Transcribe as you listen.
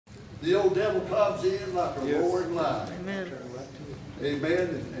the old devil comes in like a roaring lion. Amen.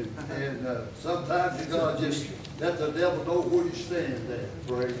 Amen. And sometimes you gotta just let the devil know where you stand at.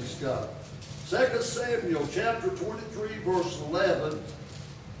 Praise God. 2 Samuel chapter 23, verse 11.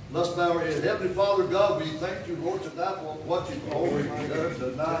 Let's bow our head. Heavenly Father God, we thank you, Lord, tonight for what you've already done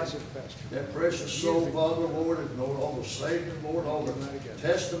tonight. That precious soul, Father, Lord, and Lord, all the saving, Lord, all the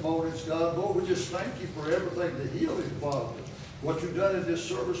testimonies, God. Lord, we just thank you for everything, the healing, Father. What you've done in this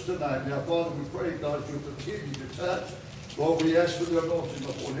service tonight. Now, Father, we pray, God, that you'll continue to touch. Lord, we ask for the anointing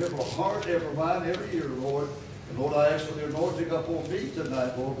upon every heart, every mind, every ear, Lord. And Lord, I ask for the anointing upon me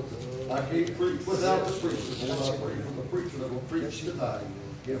tonight, Lord. I can't preach without the preacher. Lord, I pray for the preacher that will preach tonight.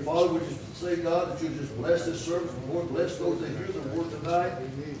 And Father, we just say, God, that you just bless this service. Lord, bless those that hear the word tonight.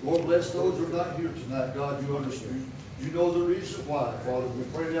 Lord, bless those who are not here tonight. God, you understand. You know the reason why, Father. We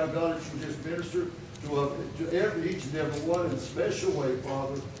pray now, God, that you just minister to each and every one in a special way,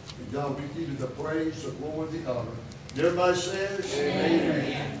 Father. And God, we give you the praise, the glory, and the honor. Everybody says,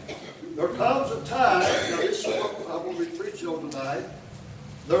 Amen. There comes a time, now this is what I'm going to be preaching on tonight.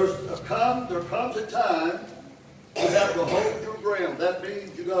 There comes a time you have to hold your ground. That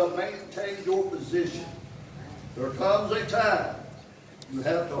means you got to maintain your position. There comes a time you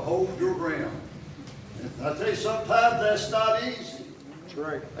have to hold your ground. And I tell you, sometimes that's not easy. That's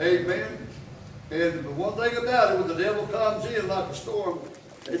right. Amen. And the one thing about it, when the devil comes in like a storm,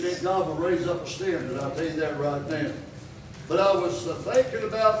 amen, God will raise up a standard. I'll tell you that right now. But I was thinking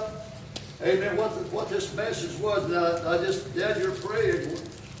about, amen, what this message was, and I just got here praying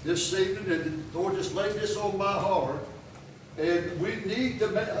this evening, and the Lord just laid this on my heart. And we need to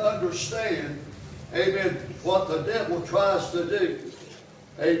understand, amen, what the devil tries to do.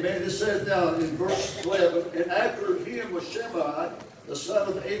 Amen. It says now in verse 11, and after him was Shimei, the son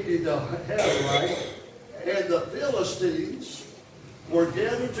of Agi the Hararite, and the Philistines were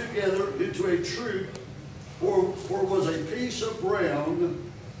gathered together into a troop, for was a piece of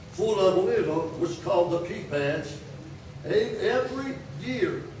ground full of little, which is called the pea patch. Every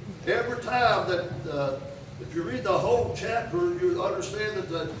year, every time that, if you read the whole chapter, you understand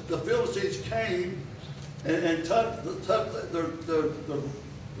that the Philistines came and took the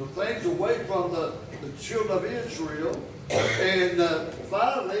things away from the children of Israel. And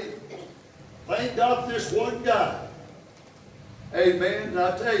finally, thank God for this one guy. Amen. And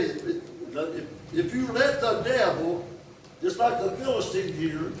I tell you, if you let the devil, just like the Philistines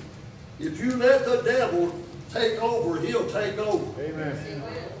here, if you let the devil take over, he'll take over. Amen.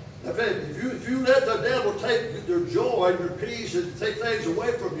 If you let the devil take your joy and your peace and take things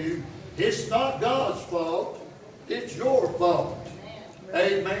away from you, it's not God's fault. It's your fault.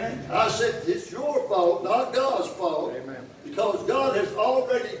 Amen. I said it's your fault, not God's fault. Amen. Because God has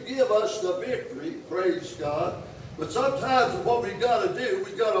already given us the victory. Praise God. But sometimes what we got to do,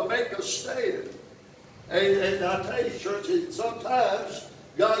 we got to make a stand. And I tell you, church, sometimes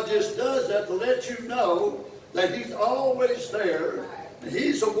God just does that to let you know that He's always there.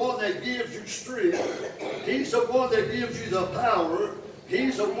 He's the one that gives you strength. He's the one that gives you the power.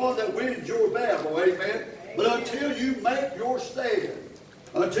 He's the one that wins your battle. Amen. But until you make your stand,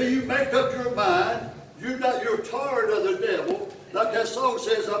 until you make up your mind, you're tired of the devil. Like that song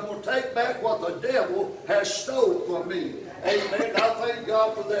says, I'm going to take back what the devil has stolen from me. Amen. I thank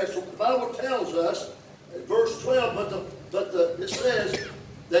God for that. So the Bible tells us, verse 12, it says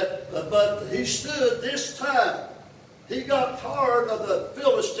that, but he stood this time. He got tired of the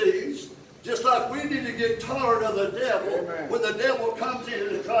Philistines, just like we need to get tired of the devil. Amen. When the devil comes in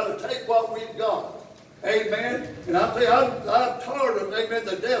and try to take what we've got. Amen. And I tell you, I'm tired of, amen,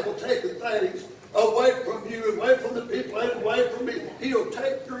 the devil taking things away from you, away from the people, and away from me. He'll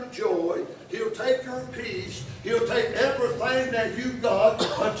take your joy. He'll take your peace. He'll take everything that you got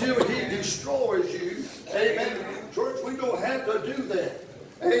until he destroys you. Amen. Church, we don't have to do that.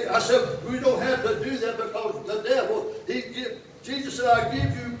 I said, we don't have to do that because the devil, Jesus said, I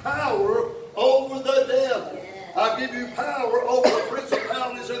give you power over the devil. I give you power over the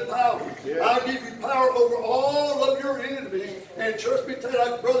principalities and powers. Yeah. I give you power over all of your enemies. And church, me tell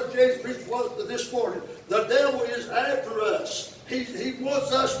you, like Brother James preached this morning, the devil is after us. He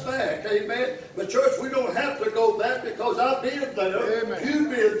wants us back. Amen. But church, we don't have to go back because I've been there. Amen. You've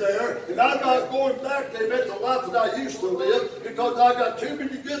been there. And I'm not going back, amen, to the life that I used to live because I got too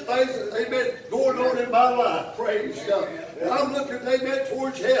many good things, amen, going on in my life. Praise God. And I'm looking, amen,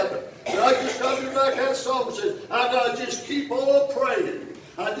 towards heaven. And I just got to be like that song says, I got to just keep on praying.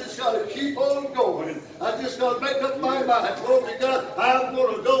 I just got to keep on going. I just got to make up my mind. Glory to God, I'm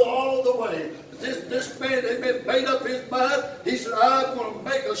going to go all the way. this man, amen, made up his mind. He said, I'm going to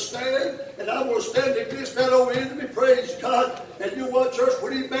make a stand, and I'm going to stand against that old enemy, praise God. And you know what, church,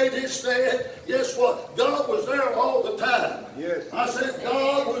 when he made his stand, guess what? God was there all the time. Yes. I said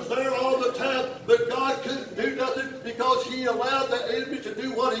God was there all the time, but God couldn't do nothing because he allowed the enemy to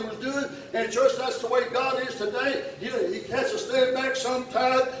do what he was doing. And church, that's the way God is today. He has to stand back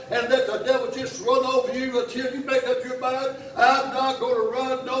sometime and let the devil just run over you until you make up your mind, I'm not going to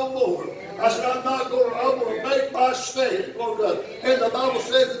run no more. I said, I'm going to make my stand. And the Bible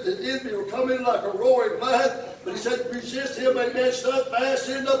says that the enemy will come in like a roaring lion. But he said, resist him, amen, stood fast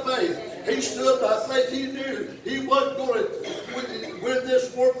in the faith. He stood by faith. He knew he wasn't going to win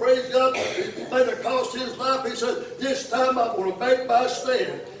this war, praise God. It may have cost his life. He said, this time I'm going to make my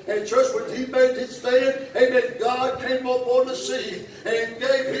stand. And church, when he made his stand, amen, God came up on the scene and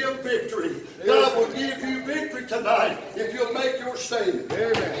gave him victory. God will give you victory tonight if you'll make your stand.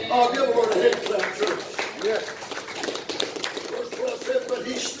 Amen. I'll give a Lord a hand for that, church. Yes. Verse 12 says, but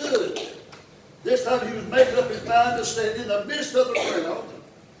he stood. This time he was making up his mind to stand in the midst of the crowd.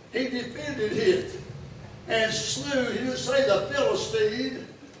 He defended it and slew, he didn't say the Philistine,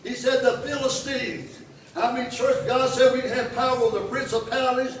 he said the Philistines. I mean, church, God said we can have power over the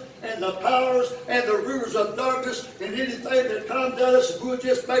principalities and the powers and the rulers of darkness and anything that comes at us. If we'll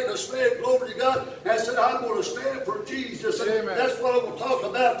just make a stand, glory to God, and said, I'm going to stand for Jesus. And that's what I'm going to talk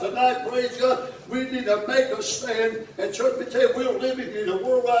about tonight, praise God. We need to make a stand. And church, we tell you, we're living in a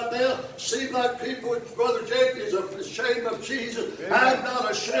world right now. Seems like people, Brother Jake, is ashamed of Jesus. Amen. I'm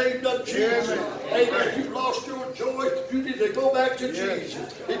not ashamed of Jesus. Amen. If you lost your joy, you need to go back to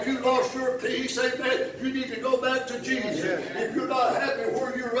Jesus. If you lost your peace, amen, you need to go back to Jesus. If you're not happy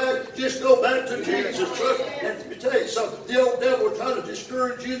where you're at, just go back to Jesus, church. And let me tell you something, the old devil will try to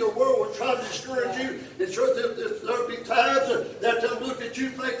discourage you, the world will try to discourage you. And church, there'll be times that they'll look at you,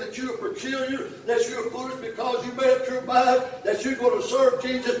 think that you're peculiar, that you're foolish because you made up your mind that you're going to serve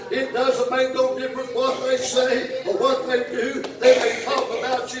Jesus. It doesn't make no difference what they say or what they do. They may talk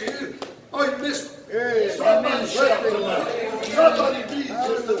about you. Are you listening? Somebody shout tonight. Somebody needs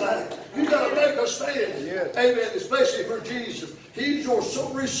this tonight. You got to make a stand. Yes. Amen. Especially for Jesus. He's your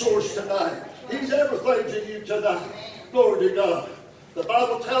sole resource tonight. He's everything to you tonight. Glory to God. The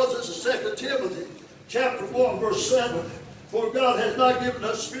Bible tells us in 2 Timothy chapter 1 verse 7, for God has not given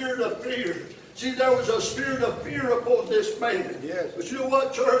us a spirit of fear. See, there was a spirit of fear upon this man. Yes. But you know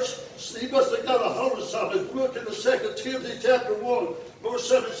what, church? He must have got a hold of something. Look in the 2 Timothy chapter 1, verse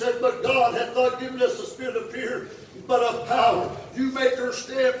 7, it says, but God hath not given us the spirit of fear, but of power. You make your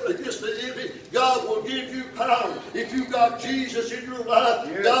stand against the enemy, God will give you power. If you got Jesus in your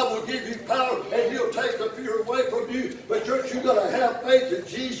life, God will give you power, and He'll take the fear away from you. But church, you got to have faith in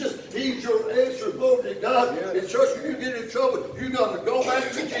Jesus. He's your answer, glory to God. And church, when you get in trouble, you got to go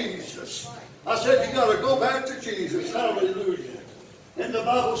back to Jesus. I said you got to go back to Jesus. Hallelujah. And the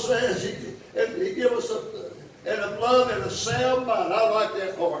Bible says He gives us a love and a sound mind. I like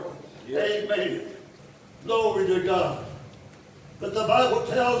that part. Yes. Amen. Glory to God. But the Bible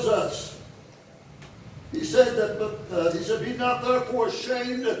tells us, He said, be not therefore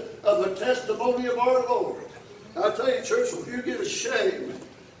ashamed of the testimony of our Lord. I tell you, church, if you get ashamed,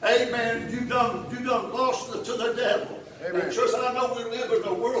 amen, you done lost to the devil. Amen. And church, I know we live in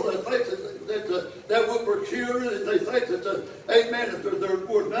a world that thinks that we're peculiar, and they think that, amen, that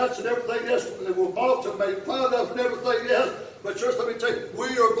we're nuts and everything else, that we're mocked and made fun of and everything else. But church, let me tell you, we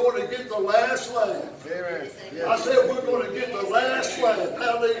are going to get the last laugh. Amen. Yes. I said we're going to get the last laugh.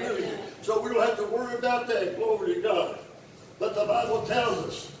 Hallelujah. So we don't have to worry about that. Glory to God. But the Bible tells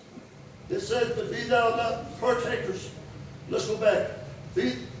us, it says, but be thou not partakers. Let's go back.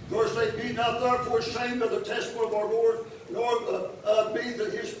 Verse 8, be not therefore ashamed of the testimony of our Lord, nor be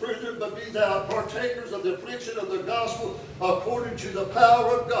His prisoner, but be thou partakers of the affliction of the gospel according to the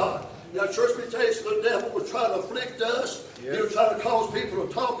power of God. Now, church, we tell you, the devil will try to afflict us. Yes. He'll try to cause people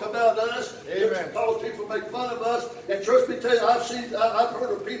to talk about us. Amen. He'll cause people to make fun of us. And church, we tell you, I've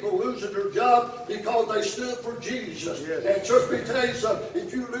heard of people losing their job because they stood for Jesus. Yes. And church, we tell you something,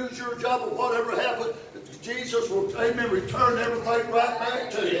 if you lose your job or whatever happens, Jesus will, amen, return everything right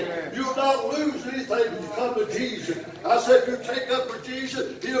back to you. Amen. You'll not lose anything when you come to Jesus. I said, if you take up for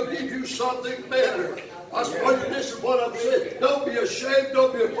Jesus, He'll give you something better. I said, this is what I'm saying. Don't be ashamed.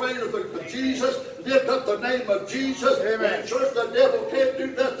 Don't be afraid of Jesus. Lift up the name of Jesus. Amen. And church, the devil can't do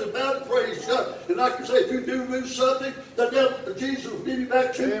nothing about it. Praise God. And like I say, if you do lose something, the devil, Jesus will give you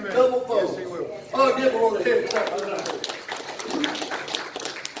back to you double fold. Yes, He will. I'll give him on the head clap tonight.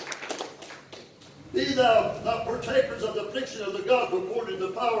 Be thou not partakers of the affliction of the gospel according to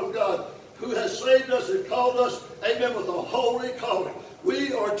the power of God, who has saved us and called us, amen, with a holy calling.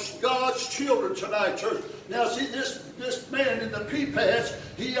 We are God's children tonight, church. Now, see, this man in the pea patch,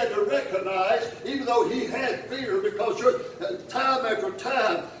 he had to recognize, even though he had fear, because church, time after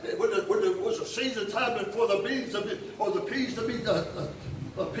time, when it was a season time for the beans to be, or the peas to be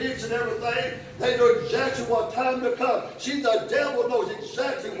the pigs and everything, they know exactly what time to come. See, the devil knows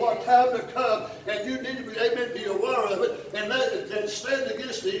exactly what time to come, and you need to be, amen, be aware of it, and stand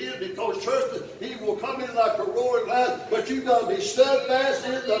against the enemy, because church, he will come in like a roaring lion, but you've got to be steadfast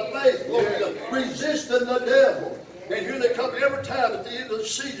in the faith, resisting the devil. And here they come every time at the end of the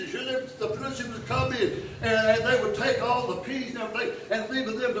season. Here the Philistines would come in, and they would take all the peas and everything, and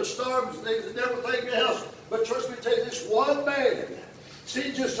leaving them to starve and everything else. But trust me, tell you, this one man, see,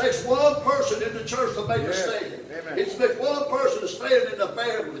 it just takes one person in the church to make a stand. Amen. It takes one person to stand in the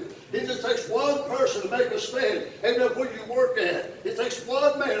family. It just takes one person to make a stand. Amen. Where you work at, it takes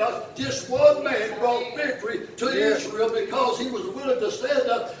one man. Just one man brought victory to Israel because he was willing to stand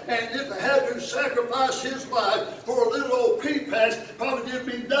up, and if he had to sacrifice his life for a little old pea patch, probably didn't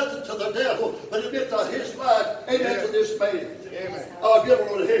mean nothing to the devil, but it meant to his life. Amen. To this man. Amen. I'll give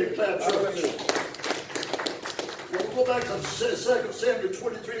him a hand clap, church. We'll go back to 2 Samuel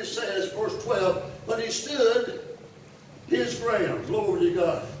 23. It says, verse 12, but he stood his ground. Glory to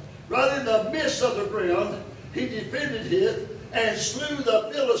God. Right in the midst of the ground, he defended it and slew the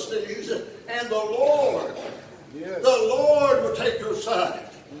Philistines, and the Lord will take your side.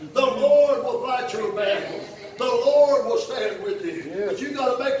 The Lord will fight your battle. The Lord will stand with you. Yes. But you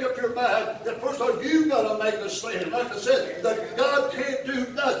got to make up your mind that first of all, you got to make a stand. Like I said, that God can't do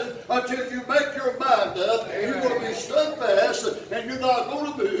nothing until you make your mind up. Amen. You're going to be steadfast, and you're not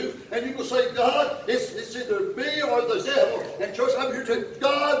going to move. And you're going to say, God, it's either me or the devil. And church, I'm here to tell you,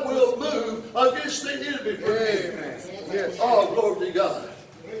 God will move against the enemy for you. Yes. Oh, glory to God.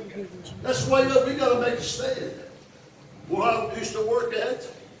 That's the way we got to make a stand. Where I used to work at,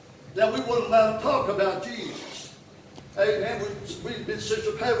 now we wouldn't allow to talk about Jesus. Amen. We've been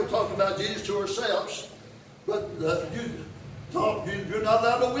Sister Pat, we're talking about Jesus to ourselves. But you're not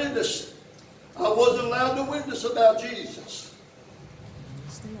allowed to witness. I wasn't allowed to witness about Jesus.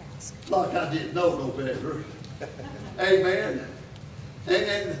 Like I didn't know no better. Amen.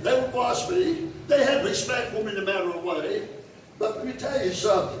 And they would watch me. They had respect for me no matter what way. But let me tell you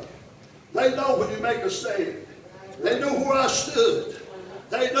something. They know when you make a stand. They knew where I stood.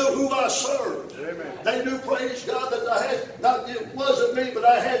 They knew who I served. Amen. They knew, praise God, that I had, it wasn't me, but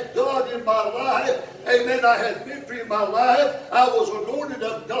I had God in my life. Amen. I had victory in my life. I was anointed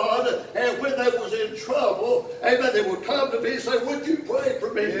of God. And when they was in trouble, amen, they would come to me and say, would you pray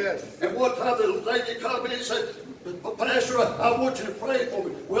for me? Yes. And one time the lady came in and said, Pastor, I want you to pray for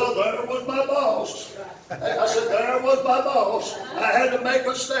me. Well, there was my boss. I said, there was my boss. I had to make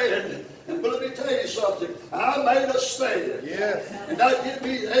a stand. And but let me tell you something. I made a stand. Yes. And that give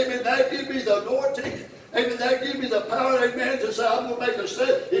me, amen, that give me the anointing. Amen, that give me the power, amen, to say I'm going to make a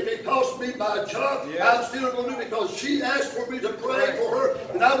stand. If it costs me my job, I'm still going to do it because she asked for me to pray for her.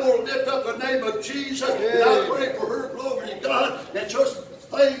 And I'm going to lift up the name of Jesus. And I pray for her, glory to God. And just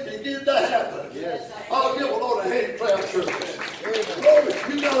things begin to happen. Yes. I'll give a Lord a hand clap, church. Glory,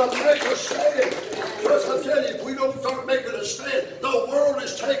 you got to make a stand. Church, I'm telling you, if we don't start making a stand, the world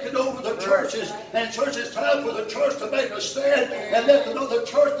is taking over the churches. And church, it's time for the church to make a stand and let them know the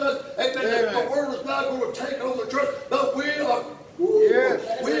church does. Amen. The world is not going to take over the church, but we are. We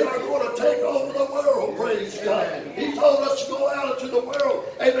are going to take over the world, praise God. He told us to go out into the world,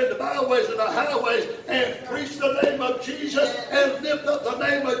 amen, the byways and the highways, and preach the name of Jesus, and lift up the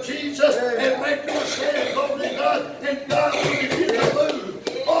name of Jesus, and make your stand, glory to God, and God will begin to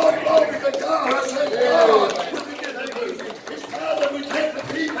move. Oh, glory to God. I say, God will begin to move. It's time that we take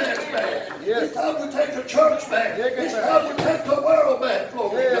the people back. It's time we take the church back. It's time we take the world back,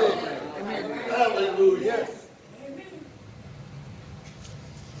 glory to God. Hallelujah.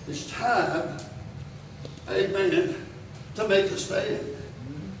 It's time, amen, to make a stand.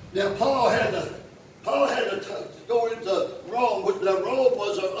 Now, Paul had to go into Rome, which Rome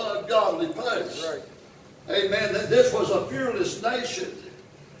was an ungodly place. Right. Amen. This was a fearless nation.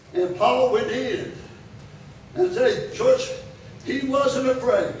 And Paul went in. And I tell you, church, he wasn't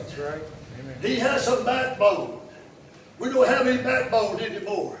afraid. That's right. Amen. He had some backbone. We don't have any backbone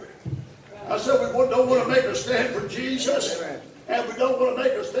anymore. I said we don't want to make a stand for Jesus. Amen. And we don't want to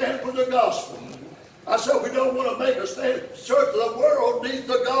make a stand for the gospel. I said we don't want to make a stand. Church, the world needs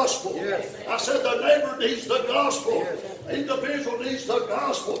the gospel. Yes. I said the neighbor needs the gospel. Yes. Individual needs the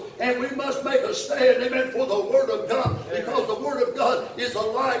gospel. And we must make a stand, amen, for the word of God. Because the word of God is a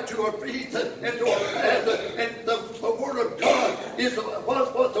light to our feet and to our path. And the word of God is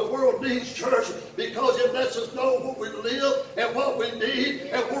what the world needs, church, because it lets us know what we live and what we need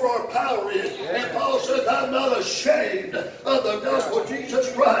and where our power is. And Paul says, I'm not ashamed of the gospel of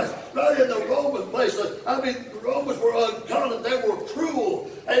Jesus Christ. Right in the Roman place, the Romans were ungodly, they were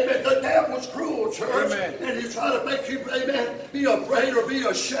cruel. Amen. The devil was cruel, church. Amen. And he's trying to make you, amen, be afraid or be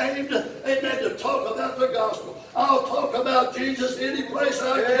ashamed, amen, to talk about the gospel. I'll talk about Jesus any place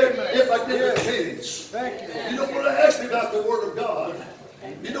I can if I get a chance. Thank you. You don't want to ask me about the Word of God.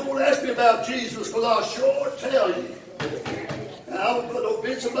 You don't want to ask me about Jesus, because I'll sure tell you. And I don't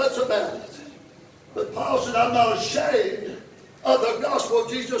be so much about it. But Paul said, I'm not ashamed of the gospel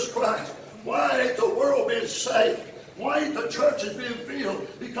of Jesus Christ. Why ain't the world being saved? Why ain't the churches being filled?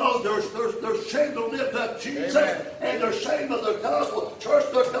 Because they're ashamed to lift up Jesus, and they're ashamed of the gospel.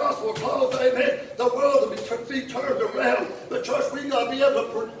 Church, the gospel calls, amen, the world to be turned around. The church, we got to be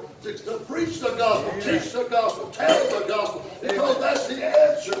able to preach the gospel, teach the gospel, tell the gospel, because that's the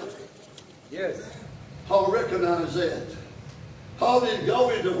answer. Yes. Paul recognized that. Paul didn't go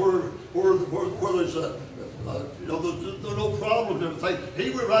into where there's there's no problem and everything. He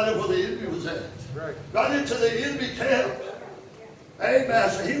went right in where the enemy was at. Right into the enemy camp. Amen.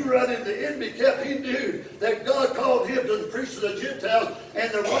 So he right into the enemy camp. He knew that God called him to the priests of the Gentiles,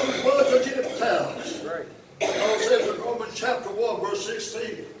 and the Romans was the Gentiles. Right. Paul says in Romans chapter 1, verse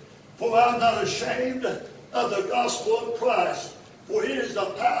 16, for I'm not ashamed of the gospel of Christ, for it is the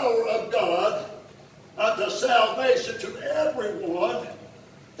power of God unto salvation to everyone.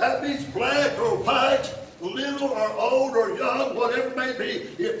 That means black or white, little or old or young, whatever it may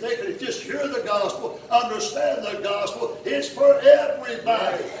be. If they could just hear the gospel, understand the gospel, it's for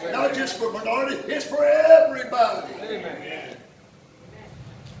everybody. Not just for minority, it's for everybody. Amen.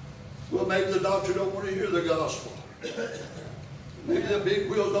 Well, maybe the doctor don't want to hear the gospel. Maybe the big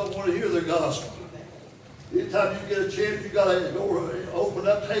wheels don't want to hear the gospel. Anytime you get a chance, you got to go open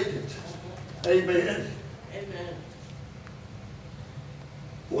up, take it. Amen. Amen.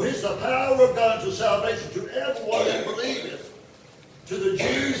 For it's the power of God to salvation to everyone that believeth, to the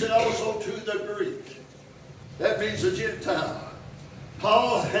Jews and also to the Greek. That means the Gentile.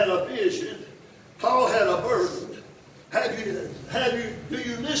 Paul had a vision. Paul had a burden. Do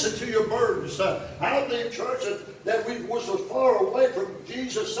you listen to your burdens? I believe, church, that we were so far away from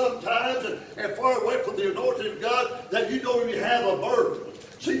Jesus sometimes and far away from the anointing of God that you don't even have a burden.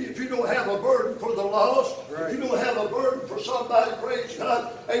 See, if you don't have a burden for the lost, if you don't have a burden for somebody, praise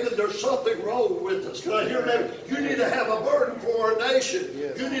God, amen, there's something wrong with us. Can I hear that? You need to have a burden for our nation.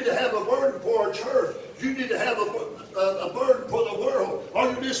 Yes. You need to have a burden for our church. You need to have a burden for the world. Are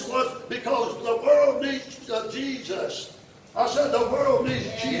you listening? Because the world needs Jesus. I said the world needs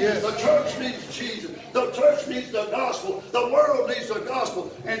Jesus. The church needs Jesus. The church needs the gospel. The world needs the gospel.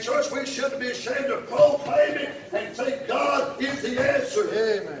 And church, we shouldn't be ashamed to proclaim it and say God is the answer.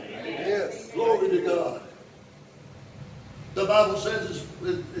 Amen. Yes. Glory to God. The Bible says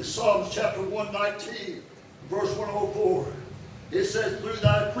in Psalms chapter 119, verse 104, it says, through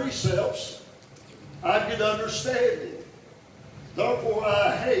thy precepts I get understanding. Therefore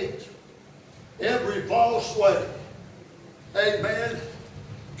I hate every false way. Amen.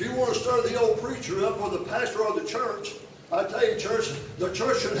 If you want to stir the old preacher up or the pastor of the church, I tell you, church, the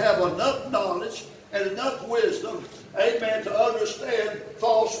church should have enough knowledge and enough wisdom, amen, to understand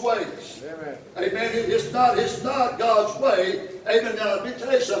false ways. Amen. Amen. It's not God's way. Amen. Now, let me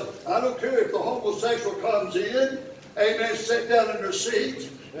tell you something. I don't care if the homosexual comes in, amen, sit down in their seat.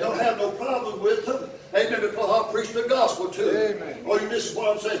 Don't have no problem with them. Amen. Because I'll preach the gospel to them. Amen. Or you listen to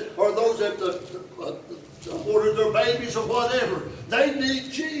what I'm saying. Or those that order their babies or whatever. They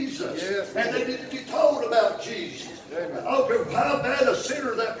need Jesus. Yes. And they need to be told about Jesus. Amen. I don't care how bad a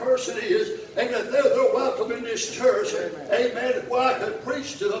sinner that person is. Amen. They're welcome in this church. Amen. Amen. Where I can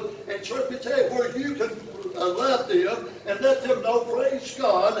preach to them. And church, me tell you, where you can love them and let them know, praise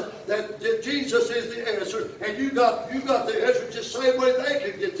God, that Jesus is the answer. And you got the answer just the same way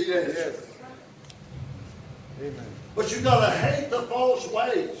they can get the answer. Yes. Amen. But you got to hate the false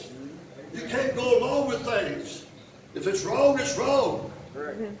ways. You can't go along with things. If it's wrong, it's wrong.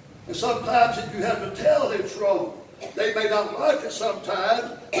 Right. And sometimes you have to tell them it's wrong. They may not like it sometimes,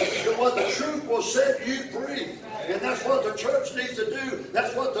 but the truth will set you free. And that's what the church needs to do.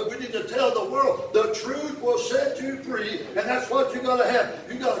 That's what we need to tell the world. The truth will set you free, and that's what you got to have.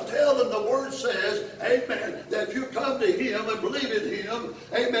 You got to tell them the Word says, amen, that if you come to Him and believe in Him,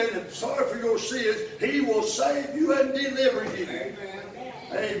 amen, and sorry for your sins, He will save you and deliver you. Amen.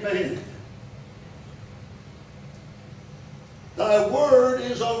 Amen. Thy word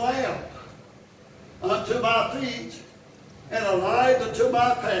is a lamp unto my feet and a light unto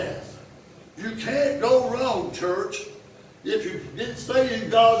my path. You can't go wrong, church. if you didn't stay in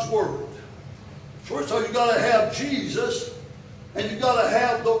God's Word. First of all, you got to have Jesus, and you got to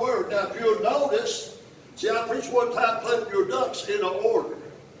have the Word. Now, if you'll notice, see, I preached one time putting your ducks in an order.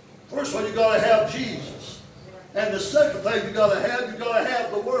 First of all, you got to have Jesus. And the second thing you got to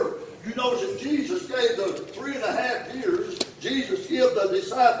have the Word. You notice that Jesus gave the 3.5 years, Jesus gave the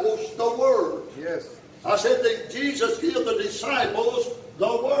disciples the Word. Yes. I said that Jesus gave the disciples the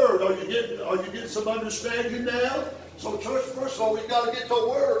Word. Are you getting some understanding now? So church, first of all, we got to get the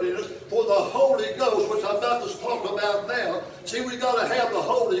Word in us for the Holy Ghost, which I'm about to talk about now. See, we got to have the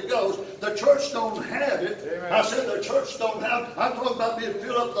Holy Ghost. The church don't have it. Amen. I said the church don't have it. I'm talking about being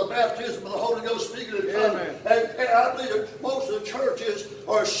filled up with the baptism of the Holy Ghost, speaking in tongues. And I believe that most of the churches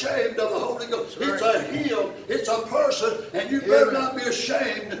are ashamed of the Holy Ghost. Right. It's a him. It's a person, and you better not be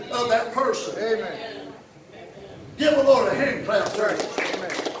ashamed of that person. Amen. Give the Lord a hand clap, church.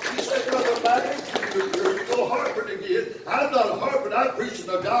 Amen. You say, Brother Matt, you're going harping again. I'm not harping, I'm preaching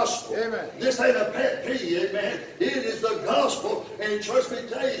the gospel. Amen. This ain't a pet peeve, amen. It is the gospel. And church, let me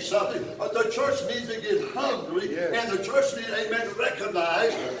tell you something. The church needs to get hungry, and the church needs, amen, to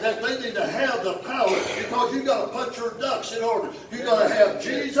recognize that they need to have the power, because you got to put your ducks in order. You got to have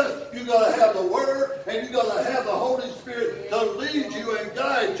Jesus, you got to have the Word, and you got to have the Holy Spirit to lead you and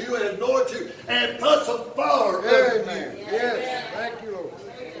guide you and anoint you and put some fire over you. Amen. Yes. Thank you, Lord.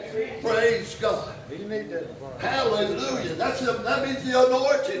 Praise God. You need that fire. Hallelujah. That means the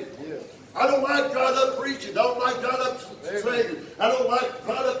anointing. Yes. I don't like dried up preaching. I don't like dried up training. I don't like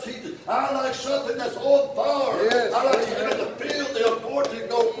dried up teaching. I like something that's on fire. Yes. I like to feel the anointing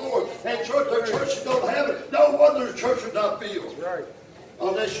go forth. And the churches don't have it. No wonder the church is not filled. Right.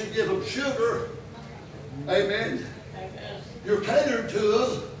 Unless you give them sugar. Amen. You're catering to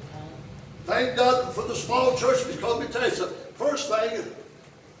them. Thank God for the small church, because let me tell you something. First thing,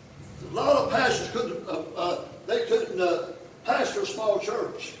 a lot of pastors couldn't pastor a small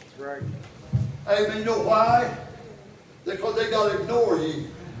church. Right. Amen. You know why? Because they got to ignore you.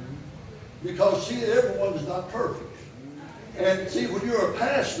 Because, see, everyone is not perfect. And see, when you're a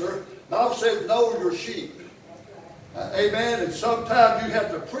pastor, the Bible says, know your sheep. Amen. And sometimes you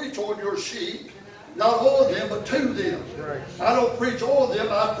have to preach on your sheep. Not on them, but to them. Right. I don't preach on them,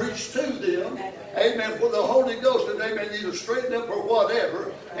 I preach to them. Amen. For the Holy Ghost, and they may either straighten up or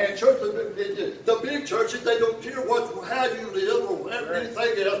whatever. And church, the big churches, they don't care how you live or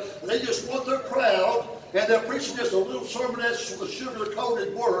anything else. They just want their crowd, and they're preaching just a little sermon that's a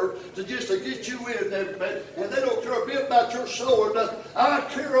sugar-coated word to get you in. And they don't care a bit about your soul or nothing. I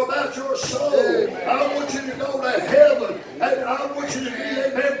care about your soul. Amen. I want you to go to heaven. And I want you to be,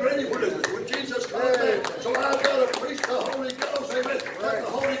 amen, ready when Jesus comes back. So I've got to preach the Holy Ghost. Amen. That the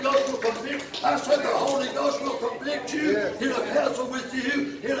Holy Ghost will convict. I said the Holy Ghost will convict you. Yes. He'll counsel with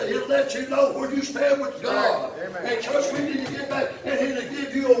you. He'll let you know where you stand with God. Right. And church, we need to get back, and He'll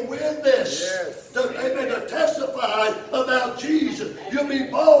give you a witness. Yes. To testify about Jesus. You'll be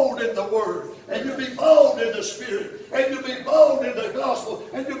bold in the Word, and you'll be bold in the Spirit, and you'll be bold in the gospel,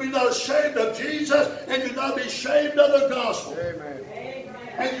 and you'll be not ashamed of Jesus, and you'll not be ashamed of the gospel. Amen.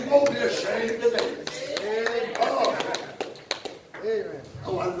 And you won't be ashamed of it. Amen. Oh. Amen.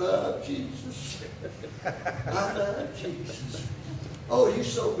 Oh, I love Jesus. I love Jesus. Oh,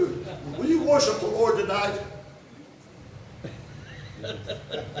 He's so good. Will you worship the Lord tonight?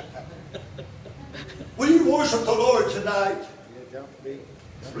 Will you worship the Lord tonight?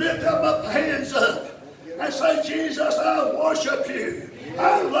 Lift up my hands up and say, Jesus, I worship you.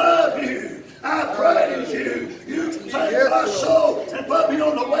 I love you. I praise you. You take my soul and put me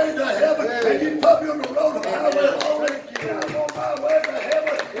on the way to heaven, and you put me on the road of highway of holy, and I'm on my way to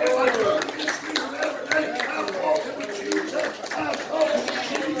heaven. If I turn to this street every day, I'm walking with Jesus. I'm talking with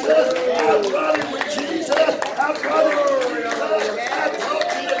Jesus. I'm running with Jesus. I'm running with Jesus. I'm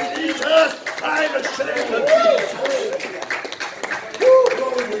talking to Jesus. I ain't ashamed of Jesus. Woo,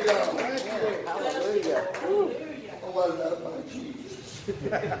 glory to God. Hallelujah. Oh, I love my Jesus.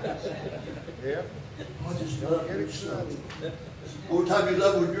 Yeah. I just love your son. One time you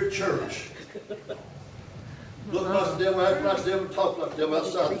love with your church. Look like the devil, act like the devil, talk like the devil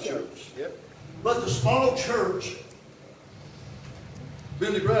outside the church. Yep. But the small church,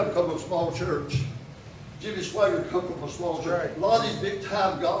 Billy Graham come from a small church. Jimmy Swagger come from a small church. Right. A lot of these big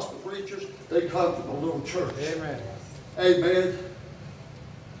time gospel preachers, they come from a little church. Amen. Amen.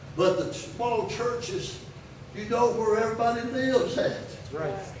 But the small churches, you know where everybody lives at.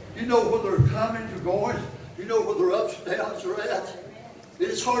 Right. You know where they're coming, they're going. You know where their ups and downs are at.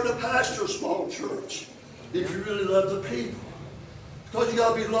 It's hard to pastor a small church if you really love the people. Because you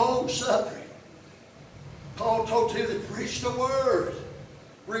got to be long-suffering. Paul told Timothy, preach the word.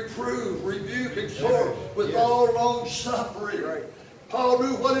 reprove, rebuke, exhort with all long suffering. Right. Paul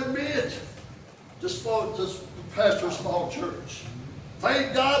knew what it meant to pastor a small church.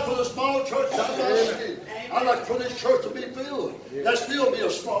 Thank God for the small church I'm not seeing. I'd like for this church to be filled. That still be a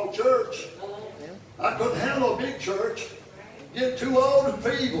small church. I couldn't handle a big church. Get too old and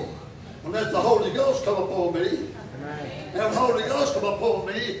feeble. Unless the Holy Ghost come upon me. And the Holy Ghost come upon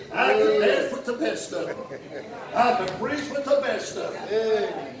me, I can dance with the best of them. I can preach with the best of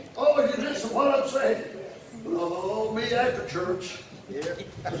them. Oh, you listen to what I'm saying. Oh, me after church.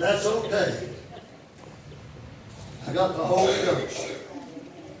 But that's okay. I got the Holy Ghost.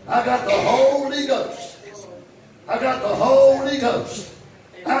 I got the Holy Ghost. I got the Holy Ghost.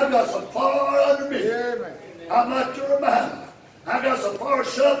 I've got some fire under me. I'm not Jeremiah. I got some fire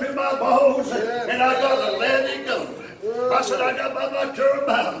shut up in my bones, and I got to let it go. I said, I'm not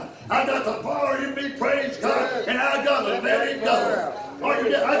Jeremiah. I got the fire in me, praise God, and I got to let it go. I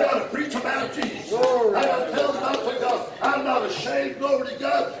got to preach about Jesus. I got to tell them about God. I'm not ashamed, glory to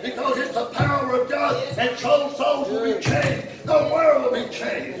God, because it's the power of God, and souls will be changed. The world will be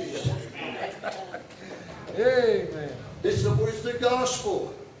changed. Amen. It's the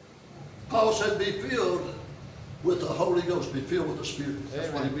gospel. Paul said, be filled with the Holy Ghost, be filled with the Spirit.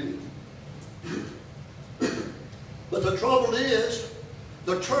 That's what he means. But the trouble is,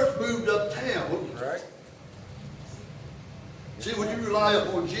 the church moved uptown. Right. See, when you rely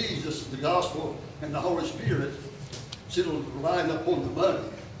upon Jesus, the gospel, and the Holy Spirit, see, it'll rely upon the money.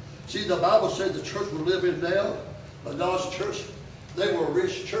 See, the Bible said the church we live in now, the God's church, they were a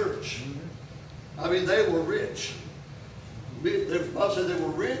rich church. I mean, they were rich. The Bible said they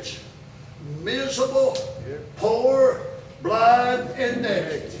were rich, miserable, poor, blind, and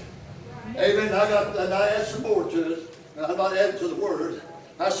naked. Amen. And I added some more to it. And I'm not adding to the word.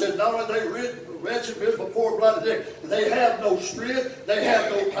 I said, not only are they wretched, miserable, poor, blind, and naked, they have no strength, they have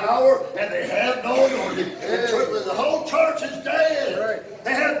no power, and they have no anointing. The whole church is dead. Right.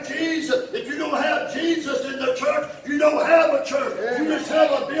 They have Jesus. If you don't have Jesus in the church, you don't have a church. You just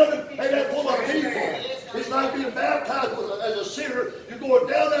have a building, amen, full of people. It's like being baptized as a sinner. You're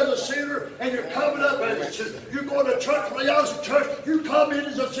going down as a sinner, and you're coming up as a sinner. You're going to church from the opposite church. You come in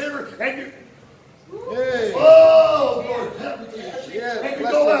as a sinner, and you... Hey. Oh, Lord, help me this. Yes, And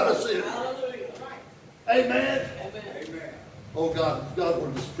you go out a sinner. Amen. Amen. Oh, God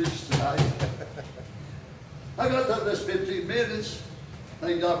wanted us to preach tonight. I got done this 15 minutes.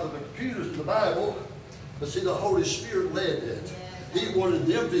 Thank God for the computers in the Bible. But see, the Holy Spirit led it. He wanted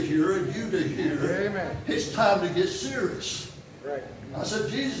them to hear and you to hear. Amen. It's time to get serious. Right. I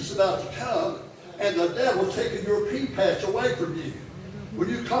said, Jesus is about to come, and the devil taking your pea patch away from you. When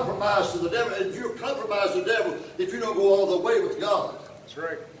you compromise to the devil, and you compromise the devil if you don't go all the way with God. That's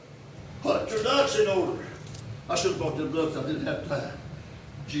right. Put your ducks in order. I should have brought them ducks. I didn't have time.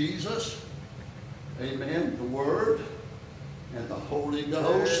 Jesus, amen, the Word, and the Holy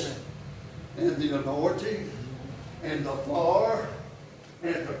Ghost, and the anointing, and the fire,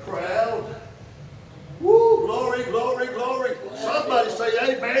 and the crowd. Woo! Glory, glory, glory. Somebody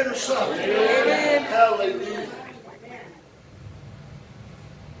say amen or something. Amen. Hallelujah.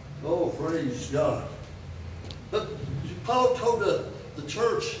 Oh, praise God. But Paul told the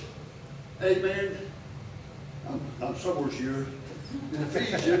church, amen, I'm somewhere here, in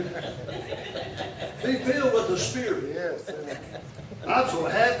Ephesians, be filled with the Spirit. Yes. I'm so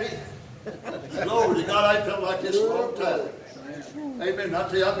happy. Glory to God, I felt like this a long time. Amen. I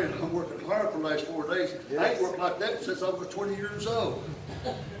tell you, I'm working hard for the last 4 days. Yes. I ain't worked like that since I was 20 years old.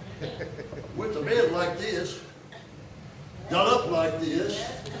 Went to bed like this. Got up like this.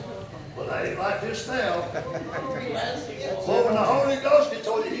 But I ain't like this now. So when the Holy Ghost gets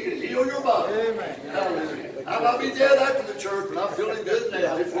on you, He can heal your body. Amen. Hallelujah. I might be dead after the church, but I'm feeling good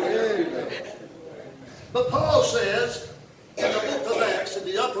now. But Paul says, in the book of Acts, in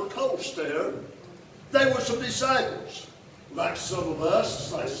the upper coast there were some disciples. Like some of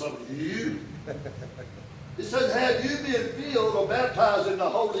us, like some of you. He said, have you been filled or baptized in the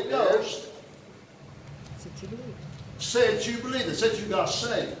Holy Ghost? Since you believe. Since you believe it, since you got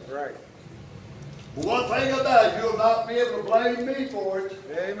saved. Right. But one thing about it, you'll not be able to blame me for it.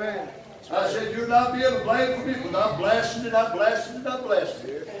 Amen. I said, you'll not be able to blame for me, because I'm blasting it, I'm blasting it, I'm blasting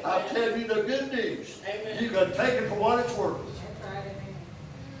it. I'll tell you the good news. You can take it for what it's worth.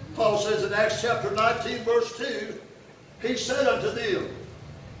 Paul says in Acts chapter 19, verse 2, he said unto them,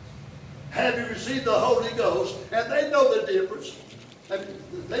 have you received the Holy Ghost? And they know the difference. And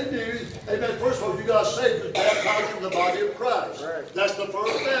they knew, amen, first of all, you got saved and baptized in the body of Christ. Right. That's the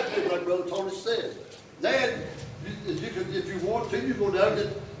first baptism, like Brother Tony said. Then, you can, if you want to, you go down and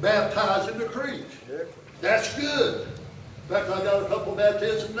get baptized in the creek. Yeah. That's good. fact, I got a couple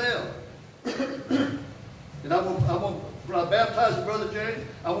baptisms now. And when I baptize Brother James,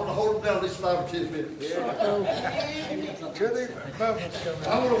 I want to hold him down at least 5 or 10 minutes. Till the bubbles come I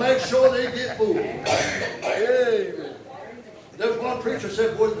out. want to make sure they get full. Amen. There was one preacher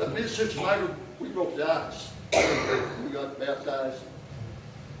said, boy, me and Sister Snyder, we broke the ice. We got baptized.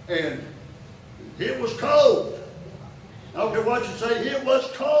 And it was cold. I don't care what you say, it was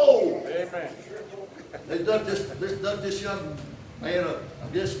cold. Amen. They dug this young man up, I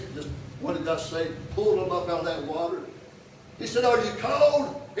guess just one of got saved, pulled him up out of that water. He said, are you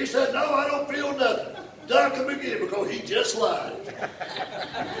cold? He said, no, I don't feel nothing. Dunk him again because he just lied.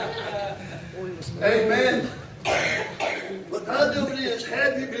 Amen. But I know it is,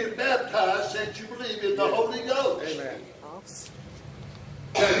 have you been baptized since you believe in the Holy Ghost? Amen.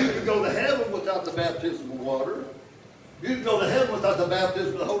 Now you can go to heaven without the baptism of water. You can go to heaven without the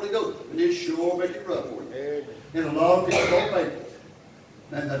baptism of the Holy Ghost. And it sure make it rough for you. Amen. And a lot of people don't make it.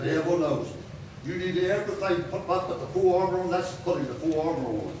 And the devil knows it. You need everything, put the full armor on. That's putting the full armor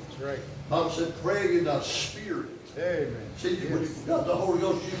on. That's right. Bible said, pray in the Spirit. Amen. See, when you've got the Holy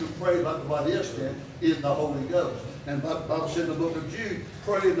Ghost, you can pray like everybody else can in the Holy Ghost. And the Bible said in the book of Jude,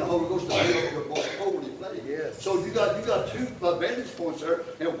 pray in the Holy Ghost to build up your most holy faith. Yes. So you got two vantage points there.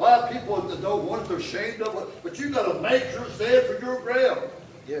 And why people don't want it, they're ashamed of it. But you got to make sure stand for your ground.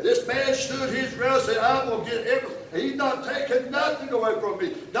 Yes. This man stood his ground and said, I will get everything. He's not taking nothing away from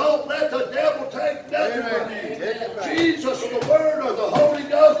me. Don't let the devil take nothing from you. Jesus or the Word or the Holy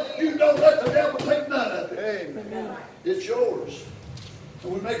Ghost, you don't let the devil take none of it. Amen. It's yours.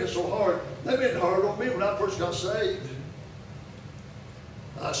 And we make it so hard. They made it hard on me when I first got saved.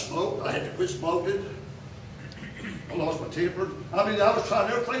 I smoked. I had to quit smoking. I lost my temper. I mean, I was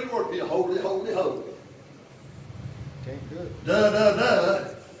trying everything to work to be holy, holy, holy. Can't do it. Duh.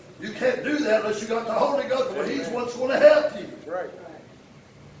 You can't do that unless you got the Holy Ghost. Well, He's what's going to help you. That's right.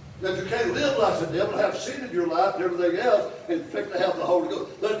 That you can't live like the devil, have sin in your life and everything else, and expect to have the Holy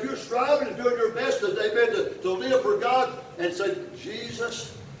Ghost. But if you're striving and doing your best today, man, to live for God and say,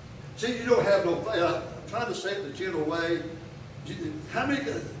 Jesus, see, you don't have no faith. I'm trying to say it in a gentle way. How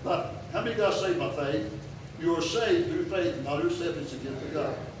many got saved by faith? You are saved through faith, not your acceptance against the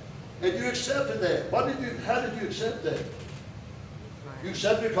God. And you accepted that. How did you accept that? You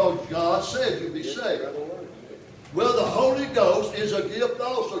accepted it because God said you'd be saved. Well, the Holy Ghost is a gift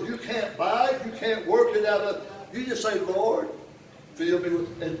also. You can't buy it. You can't work it out of. You just say, Lord, fill me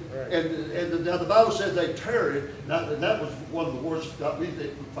with. And now the Bible says they tarried. And that was one of the words that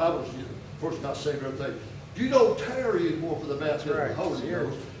if I was first got saved and everything. You don't tarry anymore for the baptism of the Holy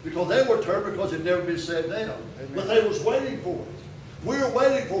Ghost because they were tarried because it never been said down. Amen. But they was waiting for it. We're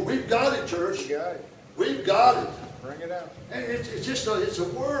waiting for it. We've got it, church. You got it. We've got it. Bring it out. And it's just a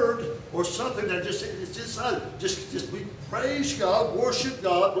word or something that just we praise God, worship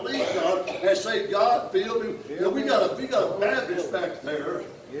God, believe God, and say, God, fill me. You know, we got a Baptist back there.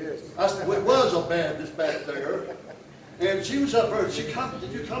 Yes. It was a Baptist back there. And she was up there. Did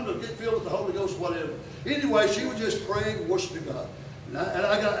you come to get filled with the Holy Ghost, whatever? Anyway, she was just praying and worshiping God. And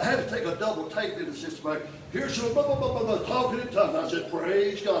I had to take a double take in the system. Like, here she was, talking in tongues. I said,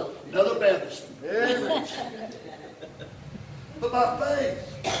 praise God. Another Baptist. Amen. But by faith,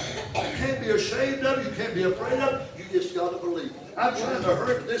 you can't be ashamed of it. You can't be afraid of it. You just got to believe. I'm trying to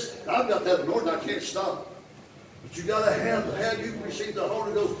hurry this. I've got that Lord, and I can't stop. But you got to have you receive the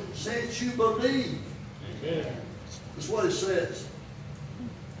Holy Ghost since you believe. Amen. That's what it says.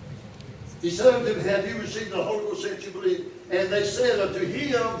 He said unto them, have you received the Holy Ghost since you believe? And they said unto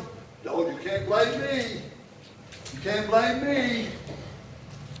him, no, you can't blame me. You can't blame me.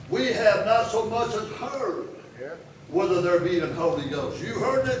 We have not so much as heard whether there be an Holy Ghost. You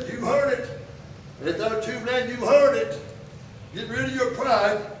heard it. You heard it. If there are two men, you heard it. Get rid of your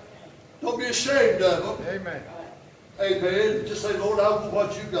pride. Don't be ashamed of them. Amen. Amen. Just say, Lord, I want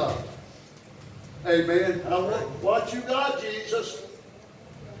what you got. Amen. I want what you got, Jesus.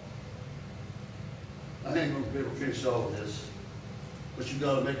 I ain't going to be able to finish all of this. But you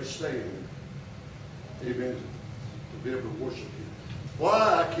got to make a stand. Amen. To be able to worship you.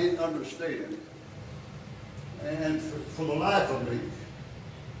 Why I can't understand. And for the life of me,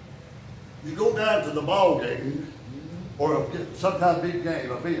 you go down to the ball game or some kind of big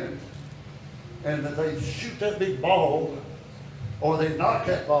game event, and that they shoot that big ball or they knock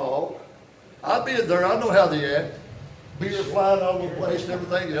that ball. I've been there. I know how they act. Beer flying all over the place and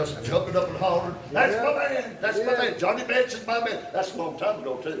everything else, jumping up and hollering. That's my man. That's my man. Johnny Benson's my man. That's a long time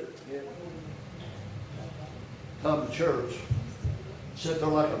ago too. Come to church, sit there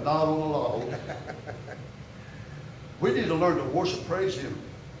like a knot on a log. We need to learn to worship, praise Him.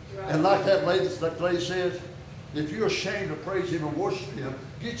 And like that lady said, If you're ashamed to praise Him and worship Him,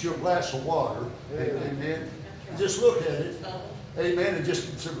 get you a glass of water. Amen. Just look at it. Amen. And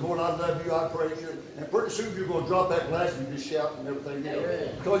just say, Lord, I love you, I praise you. And pretty soon you're going to drop that glass and just shout and everything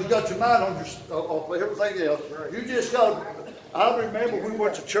else. Because you got your mind on off everything else. You just got to. I remember we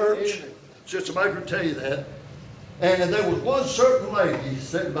went to church. Sister Margaret tell you that. And there was one certain lady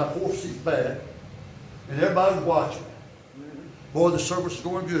sitting about 4 seats back. And everybody was watching. Boy, the service was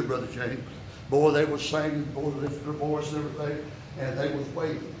going good, Brother James. Boy, they were singing. Boy, they lifted their voice and everything. And they was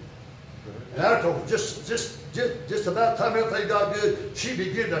waiting. And I told her, just about the time everything got good, she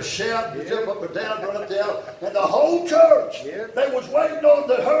began to shout and jump up and down, run up and down. And the whole church, they was waiting on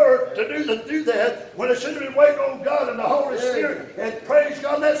her to do that when they should have been waiting on God and the Holy Spirit. And praise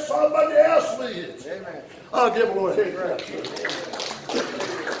God, let somebody else lead it. Amen. I'll give a Lord a hand clap.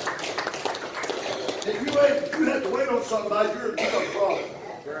 If you have to wait on somebody, you're a problem.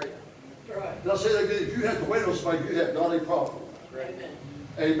 Right. Did I say that again? If you have to wait on somebody, you have not a problem.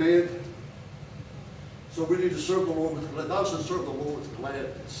 Amen. So we need to serve the Lord with gladness. Not to serve the Lord with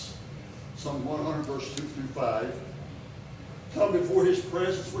gladness. Psalm 100, verse 2 through 5. Come before His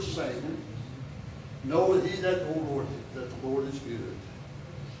presence with singing. Know that the Lord is good.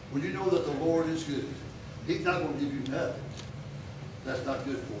 When you know that the Lord is good, He's not going to give you nothing. That's not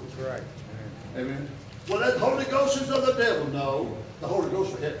good for you. Right. Amen. Well, that Holy Ghost is of the devil. No. The Holy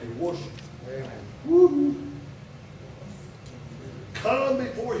Ghost will help you worship. Amen. Woo. Come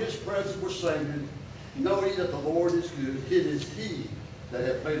before His presence with singing. Know ye that the Lord is good. It is He that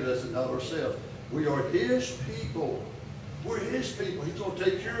hath made us and not ourselves. We are His people. We're His people. He's going to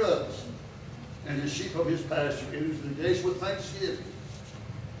take care of us. And His sheep of His pasture. Enter into the gates with thanksgiving.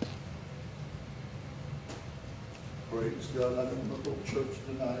 Praise God. I didn't go to church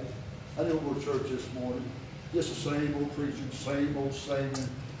tonight. I didn't go to church this morning. Just the same old preaching, same old singing,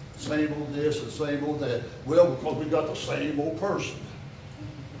 same old this and same old that. Well, because we got the same old person.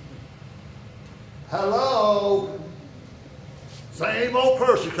 Hello? Same old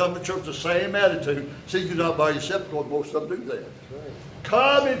person come to church, the same attitude. See, you're not by yourself because most of them do that.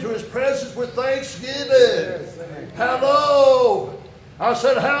 Come into His presence with thanksgiving. Yes, hello? I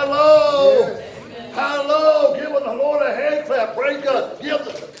said hello. Yes. Hello. Give the Lord a hand clap. Praise God. We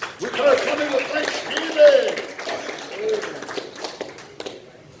gotta come in with thanksgiving.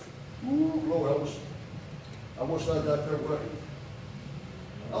 Ooh, Lord, I wish I got there with you.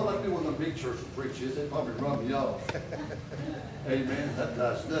 I don't like to be one of them big churches preachers. They probably run me off. Amen.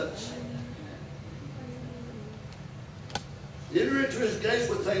 That's nuts. Enter into His gates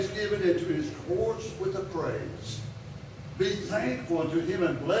with thanksgiving, into His courts with a praise. Be thankful unto Him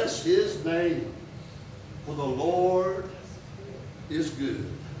and bless His name. For the Lord is good.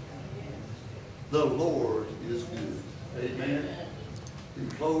 The Lord is good. Amen. In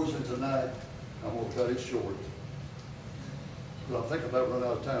closing tonight, I'm going to cut it short. But I think about running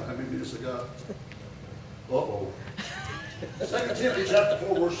out of time. How many minutes I got? Uh-oh. 2 Timothy chapter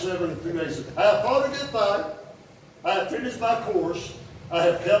 4, verse 7 and 3 says, I have fought a good fight. I have finished my course. I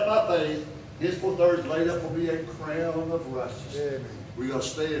have kept my faith. Henceforth there is laid up for me a crown of righteousness. We're going to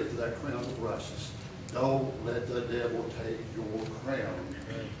stand for that crown of righteousness. Don't let the devil take your crown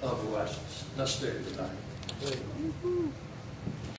of righteousness. Let's stand tonight.